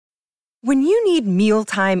When you need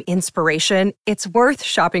mealtime inspiration, it's worth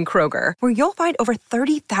shopping Kroger, where you'll find over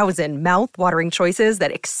 30,000 mouth-watering choices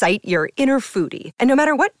that excite your inner foodie. And no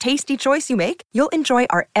matter what tasty choice you make, you'll enjoy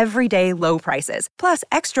our everyday low prices, plus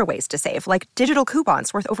extra ways to save, like digital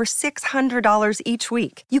coupons worth over $600 each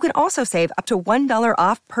week. You can also save up to $1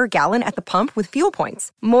 off per gallon at the pump with fuel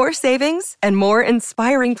points. More savings and more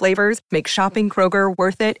inspiring flavors make shopping Kroger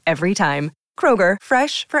worth it every time. Kroger,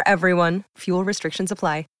 fresh for everyone. Fuel restrictions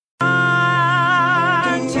apply.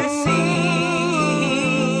 To see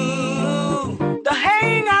the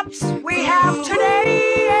hang-ups we have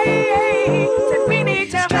today, that we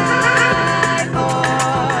need to fight for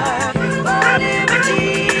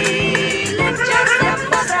liberty. Lift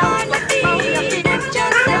yourself on your feet. Lift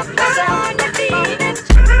yourself on your feet.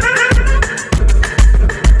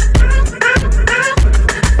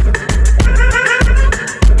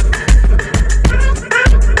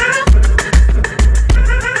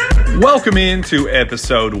 Welcome into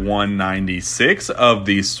episode 196 of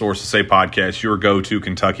the Sources Say podcast, your go-to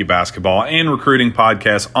Kentucky basketball and recruiting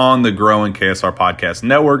podcast on the growing KSR Podcast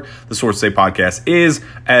Network. The Sources Say podcast is,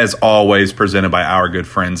 as always, presented by our good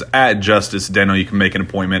friends at Justice Dental. You can make an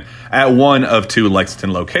appointment at one of two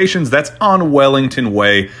Lexington locations. That's on Wellington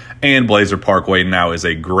Way and Blazer Parkway. Now is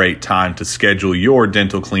a great time to schedule your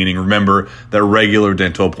dental cleaning. Remember that regular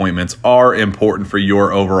dental appointments are important for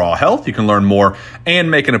your overall health. You can learn more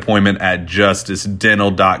and make an appointment at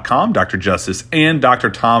justicedental.com. Dr. Justice and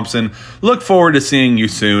Dr. Thompson, look forward to seeing you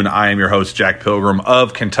soon. I am your host, Jack Pilgrim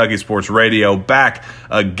of Kentucky Sports Radio, back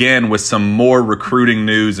again with some more recruiting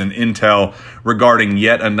news and intel regarding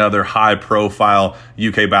yet another high-profile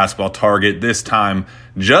UK basketball target. This time,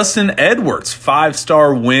 Justin Edwards,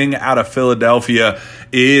 five-star wing out of Philadelphia,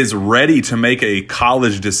 is ready to make a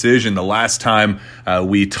college decision. The last time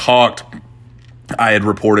we talked, I had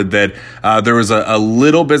reported that there was a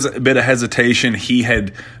little bit of hesitation. He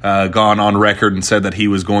had gone on record and said that he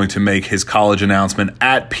was going to make his college announcement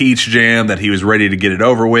at Peach Jam, that he was ready to get it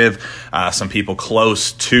over with. Some people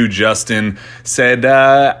close to Justin said,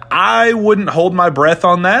 I wouldn't hold my breath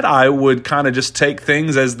on that. I would kind of just take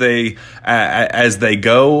things as they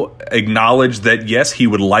go, acknowledge that, yes, he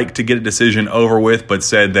would like to get a decision over with, but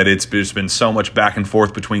said that it's just been so much back and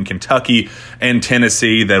forth between Kentucky and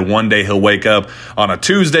Tennessee that one day he'll wake up on a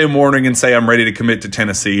Tuesday morning and say, I'm ready to commit to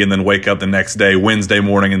Tennessee, and then wake up the next day, Wednesday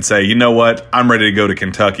morning, and say, you know what, I'm ready to go to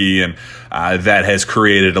Kentucky. And that has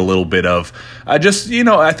created a little bit of I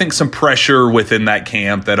think some pressure within that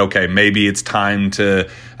camp that, okay, maybe it's time to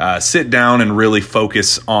sit down and really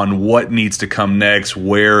focus on what needs to come next,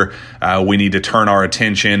 where we need to turn our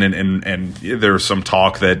attention. And there's some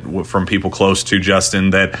talk that from people close to Justin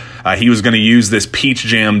that he was going to use this Peach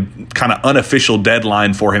Jam kind of unofficial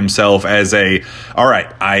deadline for himself as all right,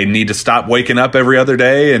 I need to stop waking up every other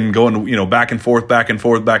day and going, back and forth.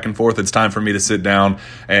 It's time for me to sit down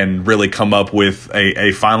and really come up with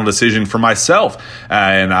a final decision for myself.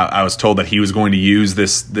 And I was told that he was going to use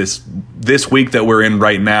this week that we're in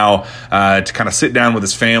right now to kind of sit down with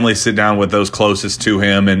his family, sit down with those closest to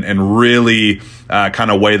him, and really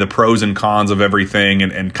kind of weigh the pros and cons of everything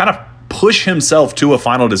and kind of push himself to a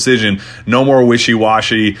final decision. No more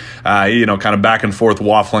wishy-washy, kind of back and forth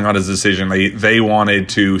waffling on his decision. They wanted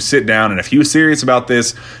to sit down, and if he was serious about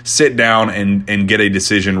this, sit down and get a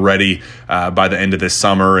decision ready by the end of this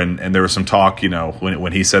summer. And there was some talk,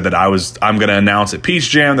 when he said that I'm going to announce at Peach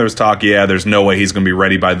Jam, there was talk, there's no way he's going to be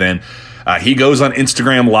ready by then. He goes on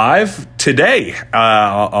Instagram Live today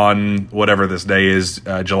on whatever this day is,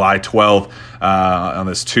 July 12th, on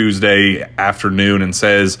this Tuesday afternoon, and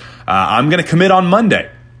says, I'm going to commit on Monday.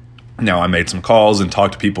 Now, I made some calls and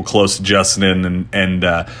talked to people close to Justin, and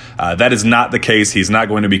that is not the case. He's not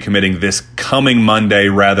going to be committing this coming Monday.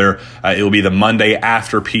 Rather, it will be the Monday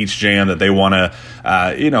after Peach Jam that they want to,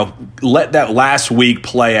 let that last week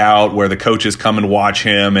play out where the coaches come and watch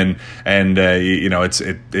him, and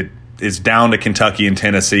it's down to Kentucky and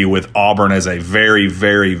Tennessee, with Auburn as a very,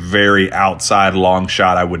 very, very outside long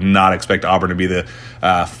shot. I would not expect Auburn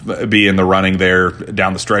to be in the running there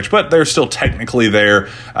down the stretch, but they're still technically there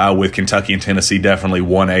with Kentucky and Tennessee, definitely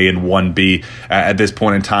 1A and 1B at this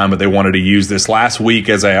point in time. But they wanted to use this last week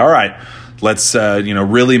as all right, let's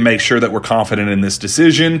really make sure that we're confident in this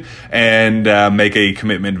decision and make a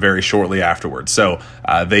commitment very shortly afterwards. So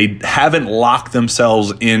they haven't locked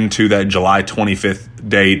themselves into that July 25th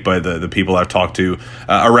date, but the people I've talked to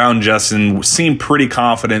around Justin seem pretty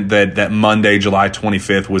confident that Monday, July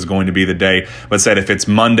 25th was going to be the day, but said if it's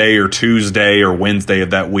Monday or Tuesday or Wednesday of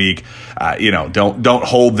that week, don't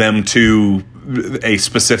hold them to a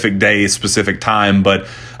specific day, specific time, but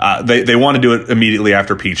they want to do it immediately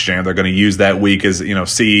after Peach Jam. They're going to use that week as,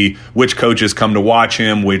 see which coaches come to watch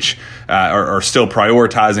him, which are still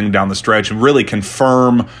prioritizing down the stretch, and really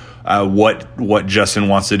confirm what Justin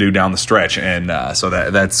wants to do down the stretch. And so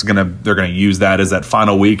they're gonna use that as that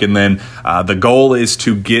final week, and then the goal is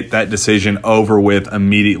to get that decision over with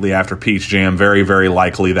immediately after Peach Jam, very, very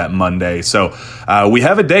likely that Monday. So we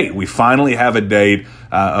have a date. We finally have a date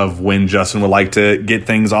of when Justin would like to get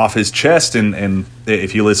things off his chest. And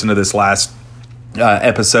if you listen to this last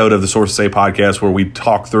episode of the Sources Say podcast, where we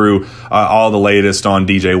talk through all the latest on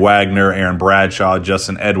DJ Wagner, Aaron Bradshaw,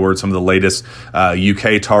 Justin Edwards, some of the latest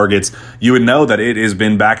UK targets, you would know that it has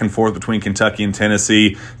been back and forth between Kentucky and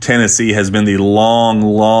Tennessee. Tennessee has been the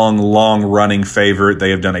long running favorite. They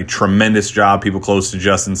have done a tremendous job. People close to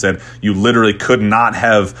Justin said you literally couldn't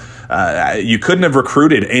have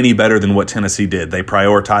recruited any better than what Tennessee did. They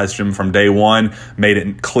prioritized him from day one, made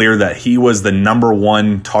it clear that he was the number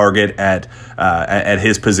one target at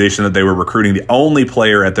his position that they were recruiting, the only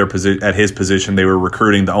player at his position they were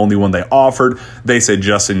recruiting, the only one they offered. They said,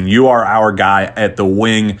 Justin, you are our guy at the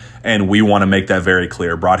wing, and we want to make that very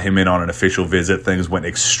clear. Brought him in on an official visit. Things went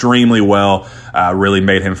extremely well, really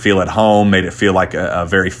made him feel at home, made it feel like a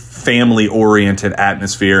very family-oriented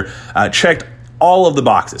atmosphere. Checked all of the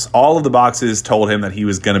boxes. All of the boxes told him that he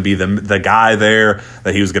was going to be the guy there,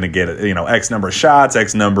 that he was going to get X number of shots,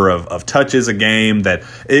 X number of touches a game, that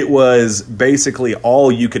it was basically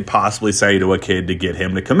all you could possibly say to a kid to get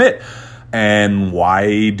him to commit. And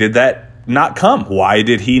why did that not come? Why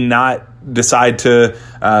did he not decide to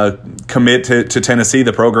commit to Tennessee,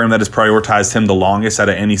 the program that has prioritized him the longest out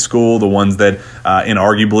of any school, the ones that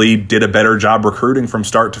inarguably did a better job recruiting from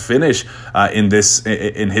start to finish in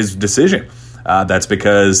his decision? That's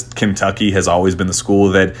because Kentucky has always been the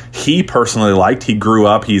school that he personally liked. He grew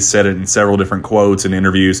up. He's said it in several different quotes and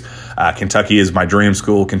interviews. Kentucky is my dream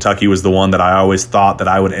school. Kentucky was the one that I always thought that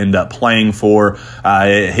I would end up playing for.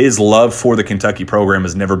 His love for the Kentucky program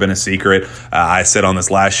has never been a secret. I said on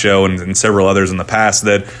this last show and several others in the past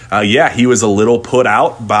that, he was a little put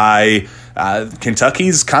out by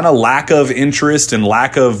Kentucky's kind of lack of interest and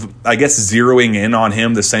lack of, I guess, zeroing in on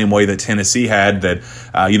him the same way that Tennessee had, that,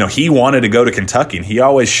 he wanted to go to Kentucky, and he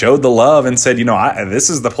always showed the love and said, this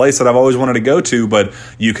is the place that I've always wanted to go to, but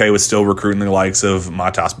UK was still recruiting the likes of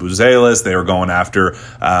Matas Buzelis. They were going after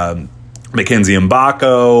Mackenzie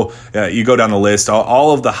Mbako, you go down the list,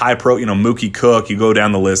 all of the Mookie Cook, you go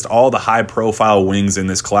down the list, all the high-profile wings in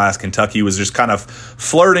this class, Kentucky was just kind of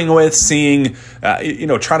flirting with, seeing,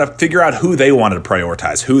 trying to figure out who they wanted to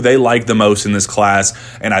prioritize, who they liked the most in this class,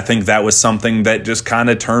 and I think that was something that just kind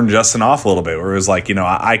of turned Justin off a little bit, where it was like,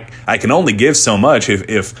 I can only give so much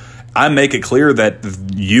if I make it clear that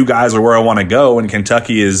you guys are where I want to go, and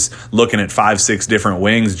Kentucky is looking at 5-6 different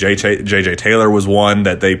wings. JJ Taylor was one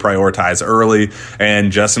that they prioritized early,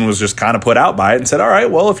 and Justin was just kind of put out by it and said, all right,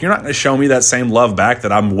 well, if you're not going to show me that same love back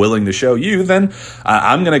that I'm willing to show you, then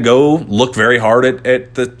I'm going to go look very hard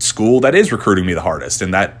at the school that is recruiting me the hardest,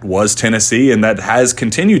 and that was Tennessee, and that has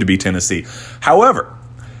continued to be Tennessee. However,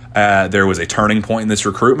 there was a turning point in this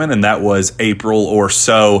recruitment, and that was April or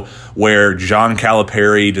so, where John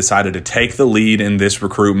Calipari decided to take the lead in this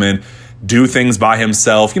recruitment, do things by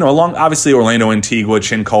himself. Along obviously Orlando Antigua,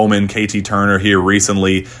 Chin Coleman, KT Turner here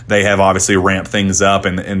recently, they have obviously ramped things up,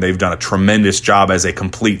 and they've done a tremendous job as a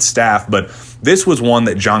complete staff. But this was one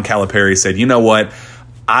that John Calipari said, you know what?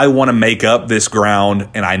 I want to make up this ground,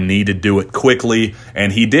 and I need to do it quickly,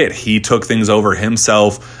 and he did. He took things over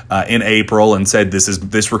himself in April and said,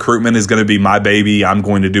 this recruitment is going to be my baby. I'm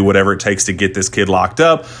going to do whatever it takes to get this kid locked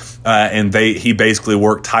up. And he basically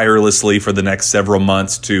worked tirelessly for the next several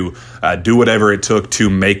months to do whatever it took to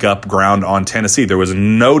make up ground on Tennessee. There was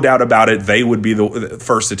no doubt about it. They would be the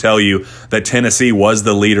first to tell you that Tennessee was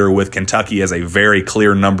the leader, with Kentucky as a very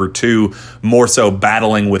clear number 2, more so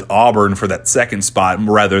battling with Auburn for that second spot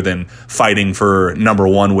rather than fighting for number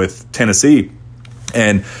 1 with Tennessee.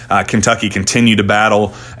 And Kentucky continued to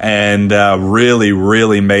battle and really,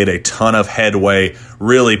 really made a ton of headway,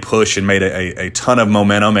 really pushed and made a ton of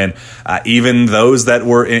momentum. And even those that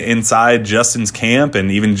were inside Justin's camp, and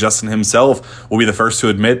even Justin himself, will be the first to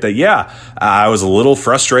admit that, I was a little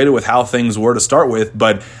frustrated with how things were to start with,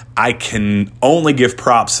 but I can only give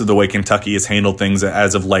props to the way Kentucky has handled things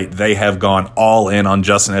as of late. They have gone all in on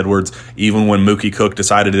Justin Edwards, even when Mookie Cook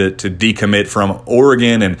decided to decommit from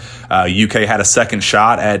Oregon, and UK had a second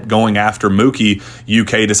shot at going after Mookie.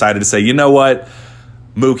 UK decided to say, you know what?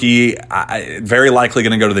 Mookie, very likely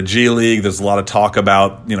going to go to the G League. There's a lot of talk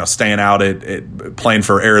about, staying out at playing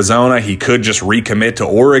for Arizona. He could just recommit to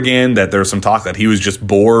Oregon. That there's some talk that he was just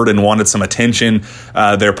bored and wanted some attention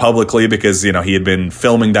there publicly because, he had been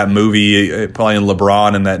filming that movie, playing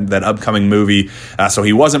LeBron in that upcoming movie. So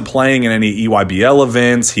he wasn't playing in any EYBL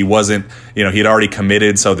events. He wasn't, he had already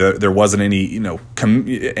committed. So there wasn't any,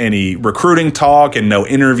 any recruiting talk and no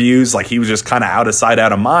interviews. Like he was just kind of out of sight,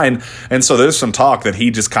 out of mind. And so there's some talk that he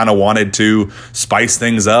just kind of wanted to spice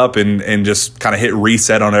things up and just kind of hit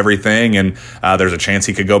reset on everything. And there's a chance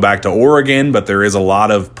he could go back to Oregon, but there is a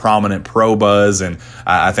lot of prominent pro buzz. And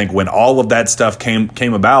I think when all of that stuff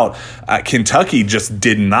came about, Kentucky just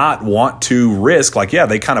did not want to risk.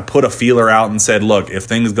 They kind of put a feeler out and said, look, if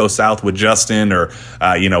things go south with Justin or,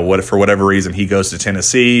 for whatever reason he goes to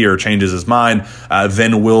Tennessee or changes his mind,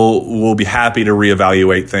 then we'll be happy to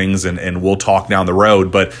reevaluate things and we'll talk down the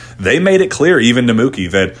road. But they made it clear, even to Mookie,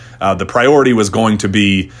 that the priority was going to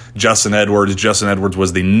be Justin Edwards. Justin Edwards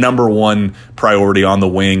was the number one priority on the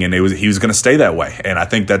wing, and he was going to stay that way. And I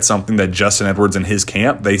think that's something that Justin Edwards and his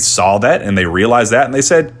camp, they saw that and they realized that, and they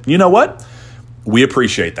said, you know what? We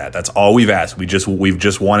appreciate that. That's all we've asked. We've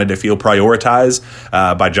just wanted to feel prioritized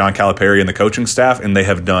by John Calipari and the coaching staff, and they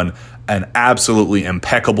have done an absolutely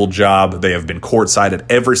impeccable job. They have been courtside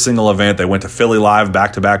at every single event. They went to Philly Live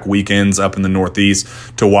back-to-back weekends up in the Northeast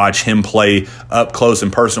to watch him play up close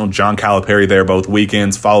and personal. John Calipari there both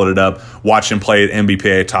weekends, followed it up, watched him play at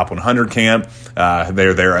NBPA Top 100 camp.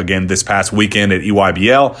 They're there again this past weekend at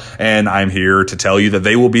EYBL, and I'm here to tell you that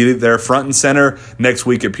they will be there front and center next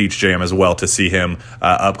week at Peach Jam as well to see him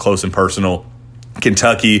up close and personal.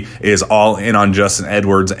 Kentucky is all in on Justin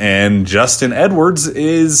Edwards, and Justin Edwards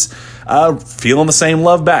is feeling the same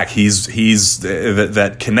love back. He's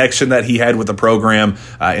that connection that he had with the program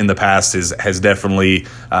in the past has definitely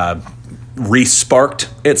re-sparked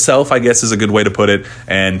itself, I guess is a good way to put it,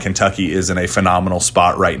 and Kentucky is in a phenomenal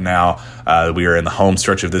spot right now. We are in the home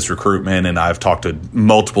stretch of this recruitment, and I've talked to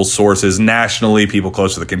multiple sources nationally, people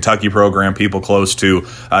close to the Kentucky program, people close to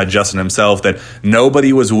Justin himself, that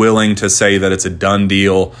nobody was willing to say that it's a done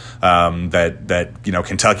deal, that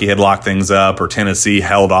Kentucky had locked things up or Tennessee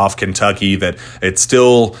held off Kentucky, that it's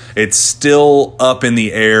still up in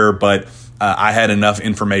the air, but I had enough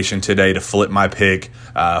information today to flip my pick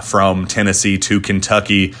from Tennessee to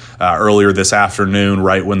Kentucky earlier this afternoon,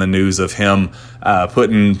 right when the news of him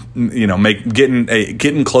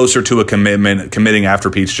getting closer to a committing after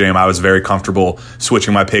Peach Jam. I was very comfortable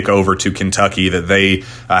switching my pick over to Kentucky, that they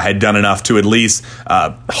had done enough to at least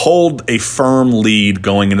hold a firm lead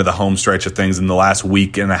going into the home stretch of things in the last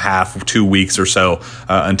week and a half, 2 weeks or so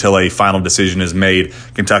until a final decision is made.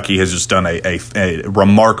 Kentucky has just done a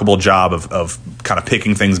remarkable job of kind of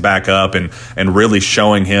picking things back up and really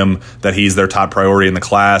showing him that he's their top priority in the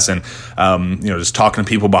class. And just talking to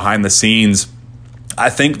people behind the scenes, I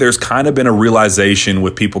think there's kind of been a realization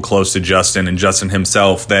with people close to Justin and Justin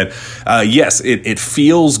himself that, yes, it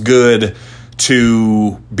feels good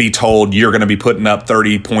to be told you're going to be putting up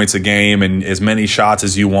 30 points a game and as many shots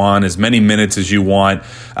as you want, as many minutes as you want.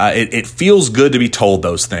 It feels good to be told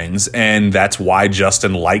those things, and that's why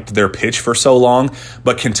Justin liked their pitch for so long.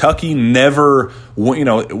 But Kentucky never,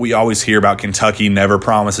 we always hear about Kentucky never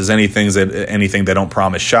promises anything. They don't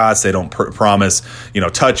promise shots. They don't promise,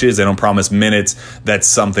 touches. They don't promise minutes. That's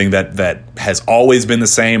something that has always been the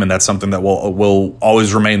same, and that's something that will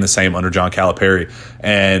always remain the same under John Calipari.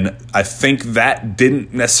 And I think that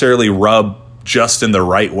didn't necessarily rub Justin the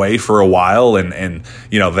right way for a while, and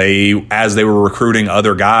they, as they were recruiting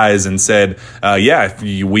other guys, and said,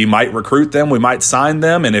 we might recruit them, we might sign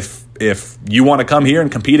them, and if you want to come here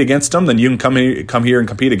and compete against them, then you can come here and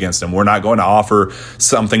compete against them. We're not going to offer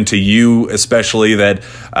something to you, especially that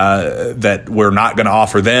we're not going to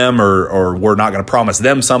offer them, or we're not going to promise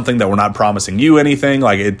them something that we're not promising you anything.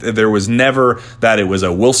 There was never that it was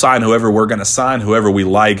we'll sign whoever we're going to sign, whoever we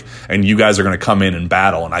like, and you guys are going to come in and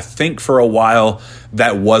battle. And I think for a while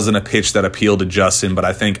that wasn't a pitch that appealed to Justin, but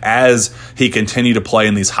I think as he continued to play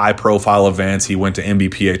in these high-profile events, he went to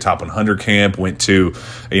NBPA Top 100 camp, went to,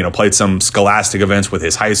 played some scholastic events with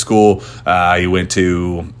his high school. He went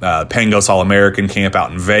to Pangos All-American camp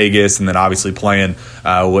out in Vegas, and then obviously playing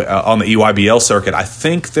on the EYBL circuit. I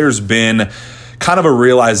think there's been kind of a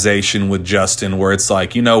realization with Justin where it's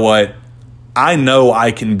like, you know what? I know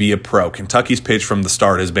I can be a pro. Kentucky's pitch from the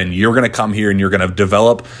start has been, you're going to come here and you're going to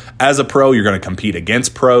develop as a pro. You're going to compete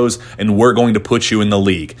against pros, and we're going to put you in the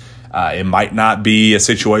league. It might not be a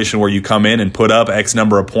situation where you come in and put up X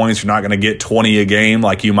number of points. You're not going to get 20 a game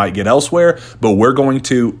like you might get elsewhere, but we're going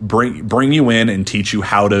to bring you in and teach you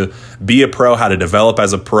how to be a pro, how to develop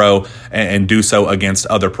as a pro, and do so against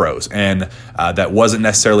other pros. And that wasn't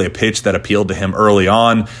necessarily a pitch that appealed to him early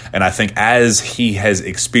on. And I think as he has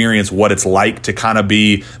experienced what it's like to kind of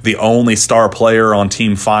be the only star player on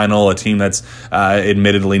team final, a team that's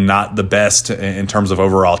admittedly not the best in terms of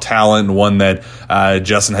overall talent, one that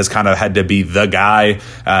Justin has kind of had to be the guy.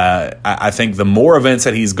 I think the more events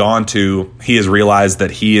that he's gone to, he has realized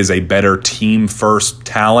that he is a better team first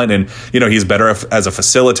talent. And, he's better as a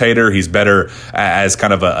facilitator. He's better as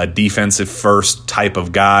kind of a defensive first type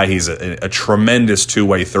of guy. He's a tremendous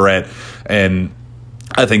two-way threat. And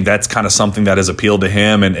I think that's kind of something that has appealed to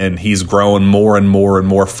him, and he's grown more and more and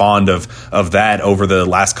more fond of that over the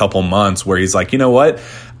last couple months, where he's like, you know what?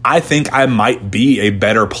 I think I might be a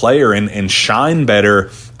better player and shine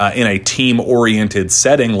better in a team-oriented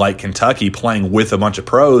setting like Kentucky, playing with a bunch of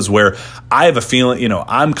pros, where I have a feeling,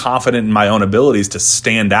 I'm confident in my own abilities to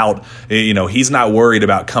stand out. He's not worried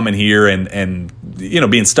about coming here and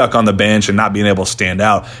being stuck on the bench and not being able to stand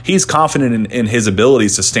out. He's confident in his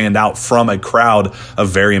abilities to stand out from a crowd of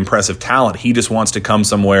very impressive talent. He just wants to come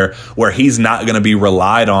somewhere where he's not going to be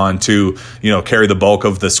relied on to, carry the bulk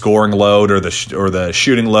of the scoring load or the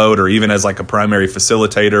shooting load, or even as like a primary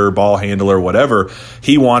facilitator, ball handler, whatever.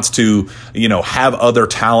 He wants to, have other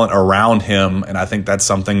talent around him. And I think that's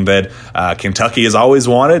something that Kentucky has always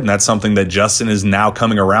wanted. And that's something that Justin is now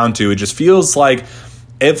coming around to. It just feels like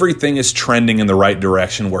everything is trending in the right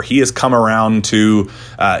direction, where he has come around to,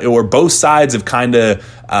 or both sides have kind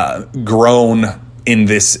of grown in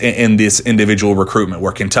this individual recruitment,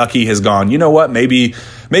 where Kentucky has gone, you know what, maybe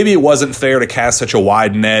it wasn't fair to cast such a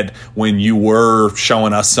wide net when you were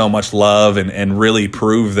showing us so much love and really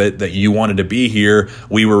prove that you wanted to be here.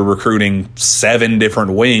 We were recruiting 7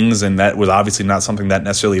 different wings, and that was obviously not something that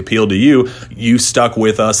necessarily appealed to you. You stuck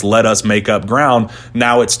with us, let us make up ground.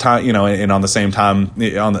 Now it's time, and on the same time,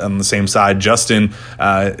 on the same side, Justin,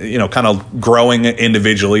 kind of growing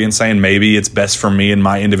individually and saying maybe it's best for me and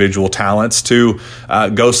my individual talents to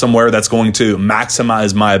go somewhere that's going to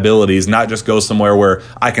maximize my abilities, not just go somewhere where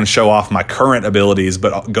I can show off my current abilities,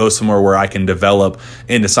 but go somewhere where I can develop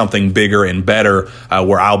into something bigger and better,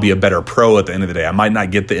 where I'll be a better pro at the end of the day. I might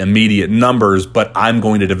not get the immediate numbers, but I'm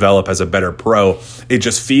going to develop as a better pro. It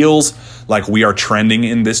just feels like we are trending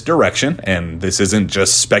in this direction, and this isn't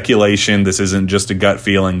just speculation. This isn't just a gut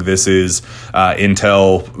feeling. This is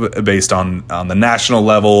intel based on the national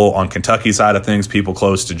level, on Kentucky side of things, people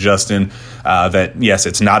close to Justin, that yes,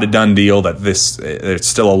 it's not a done deal, that it's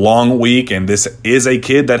still a long week, and this is a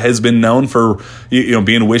kid that has been known for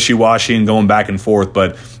being wishy-washy and going back and forth.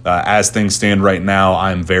 But as things stand right now,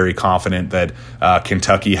 I'm very confident that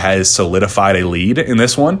Kentucky has solidified a lead in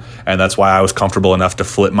this one, and that's why I was comfortable enough to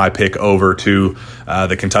flip my pick over to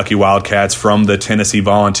the Kentucky Wildcats from the Tennessee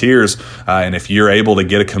Volunteers. And if you're able to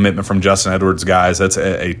get a commitment from Justin Edwards, guys, that's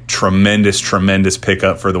a tremendous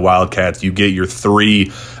pickup for the Wildcats. You get your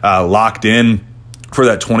 3 locked in for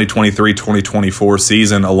that 2023-2024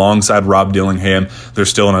 season alongside Rob Dillingham. They're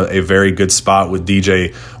still in a very good spot with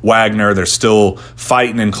DJ Wagner. They're still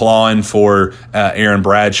fighting and clawing for Aaron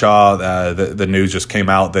Bradshaw. The news just came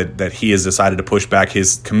out that he has decided to push back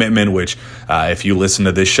his commitment, which if you listen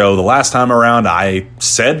to this show the last time around, I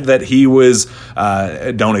said that he was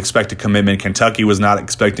don't expect a commitment. Kentucky was not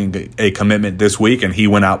expecting a commitment this week, and he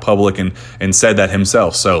went out public and said that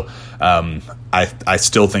himself. So I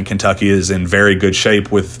still think Kentucky is in very good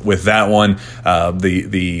shape with that one.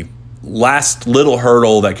 The last little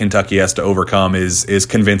hurdle that Kentucky has to overcome is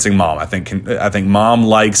convincing Mom. I think Mom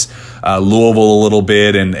likes Louisville a little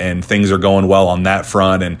bit, and things are going well on that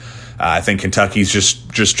front. And I think Kentucky's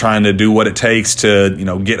just trying to do what it takes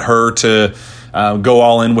to get her to go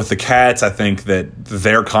all in with the Cats. I think that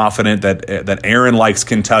they're confident that Aaron likes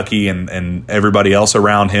Kentucky and everybody else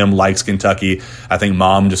around him likes Kentucky. I think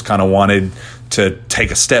Mom just kind of wanted to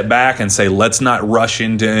take a step back and say, let's not rush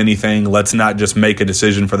into anything. Let's not just make a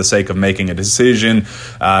decision for the sake of making a decision.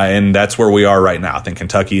 And that's where we are right now. I think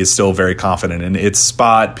Kentucky is still very confident in its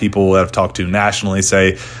spot. People that I've talked to nationally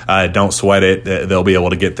say, don't sweat it. They'll be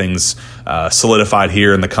able to get things solidified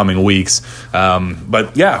here in the coming weeks.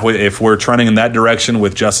 But yeah, if we're trending in that direction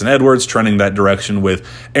with Justin Edwards, trending that direction with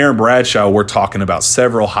Aaron Bradshaw, we're talking about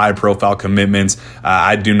several high-profile commitments.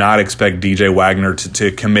 I do not expect DJ Wagner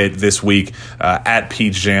to commit this week at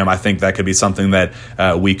Peach Jam. I think that could be something that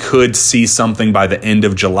we could see something by the end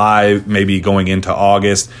of July, maybe going into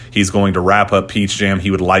August. He's going to wrap up Peach Jam.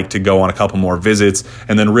 He would like to go on a couple more visits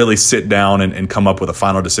and then really sit down and come up with a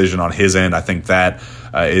final decision on his end. I think that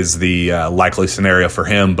is the likely scenario for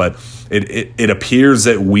him. But it appears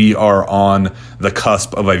that we are on the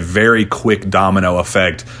cusp of a very quick domino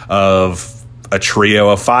effect of a trio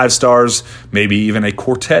of 5 stars, maybe even a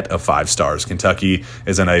quartet of 5 stars. Kentucky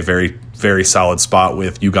is in a very, very solid spot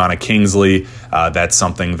with Ugonna Kingsley. That's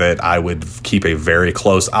something that I would keep a very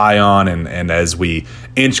close eye on. And as we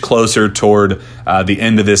inch closer toward the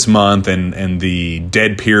end of this month and the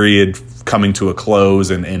dead period coming to a close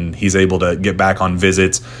and he's able to get back on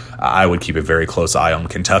visits, I would keep a very close eye on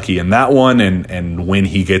Kentucky in that one and when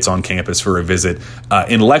he gets on campus for a visit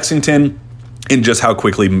in Lexington. And just how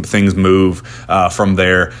quickly things move from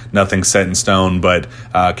there. Nothing's set in stone, but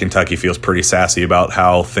Kentucky feels pretty sassy about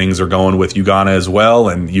how things are going with Ugonna as well.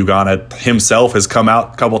 And Ugonna himself has come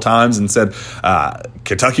out a couple times and said,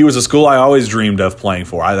 Kentucky was a school I always dreamed of playing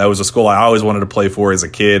for. That was a school I always wanted to play for as a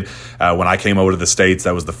kid. When I came over to the States,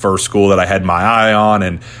 that was the first school that I had my eye on.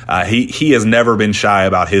 And he has never been shy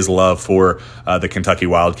about his love for the Kentucky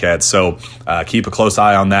Wildcats. So keep a close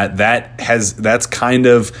eye on that. That's kind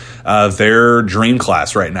of their dream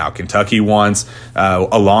class right now. Kentucky wants,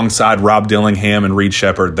 alongside Rob Dillingham and Reed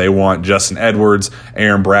Shepherd, they want Justin Edwards,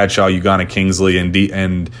 Aaron Bradshaw, Ugonna Kingsley, and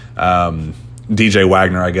DJ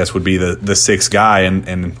Wagner, I guess, would be the 6th guy.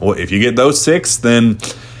 And if you get those 6, then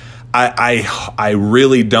I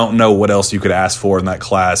really don't know what else you could ask for in that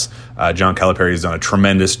class. John Calipari has done a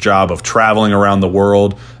tremendous job of traveling around the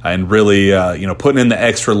world and really, putting in the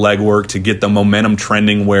extra legwork to get the momentum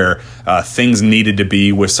trending where things needed to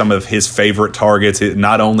be with some of his favorite targets.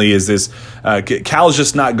 Not only is this Cal's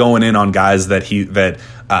just not going in on guys that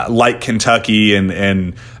like Kentucky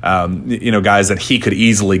and guys that he could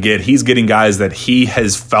easily get. He's getting guys that he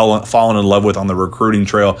has fallen in love with on the recruiting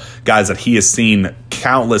trail, guys that he has seen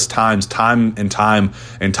countless times, time and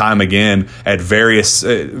time again at various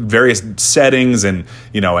settings and,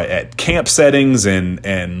 at camp settings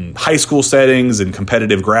and high school settings and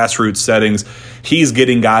competitive grassroots settings. He's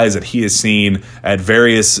getting guys that he has seen at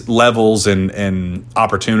various levels and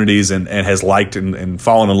opportunities and has liked and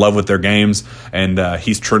fallen in love with their games. And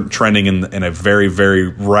he's trending in a very, very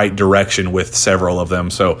right direction with several of them.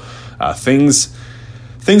 So things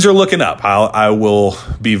are looking up. I will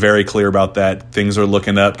be very clear about that. Things are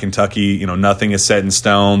looking up. Kentucky, nothing is set in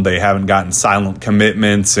stone. They haven't gotten silent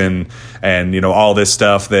commitments and all this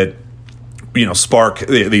stuff that spark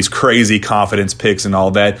these crazy confidence picks and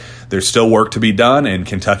all that. There's still work to be done, and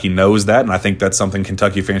Kentucky knows that, and I think that's something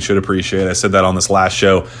Kentucky fans should appreciate. I said that on this last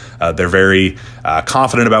show. They're very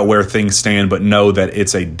confident about where things stand, but know that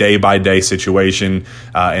it's a day-by-day situation,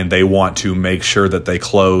 and they want to make sure that they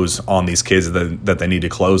close on these kids that they need to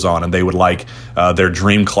close on, and they would like their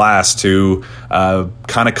dream class to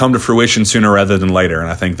kind of come to fruition sooner rather than later, and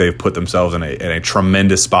I think they've put themselves in a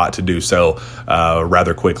tremendous spot to do so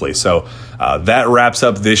rather quickly. So that wraps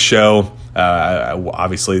up this show.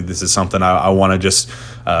 Obviously, this is something I want to just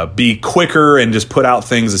be quicker and just put out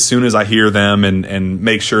things as soon as I hear them and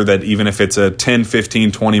make sure that even if it's a 10,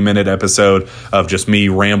 15, 20-minute episode of just me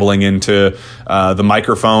rambling into the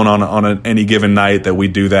microphone on any given night, that we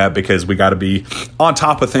do that because we got to be on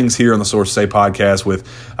top of things here on the Sources Say podcast with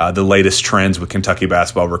the latest trends with Kentucky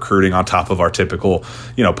basketball recruiting on top of our typical,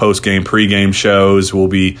 post-game, pre-game shows. Will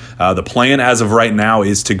be the plan as of right now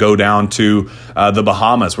is to go down to the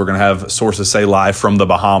Bahamas. We're going to have Sources Say live from the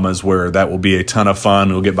Bahamas, where that will be a ton of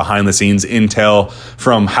fun. We'll get behind-the-scenes intel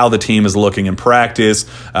from how the team is looking in practice,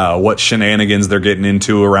 what shenanigans they're getting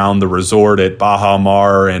into around the resort at Baha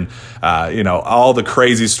Mar, and all the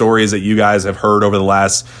crazy stories that you guys have heard over the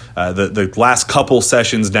last couple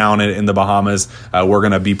sessions down in the Bahamas. We're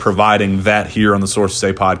going to be providing that here on the Sources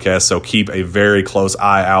Say podcast, so keep a very close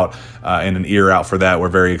eye out and an ear out for that. We're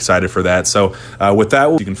very excited for that. So with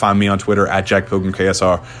that, you can find me on Twitter at Jack Pilgrim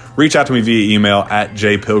KSR. Reach out to me via email at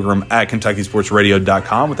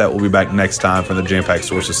jpilgrim@KentuckySportsRadio.com. With that, we'll be back next time for the Jam Packed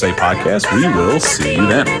Sources Say podcast. We will see you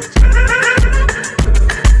then.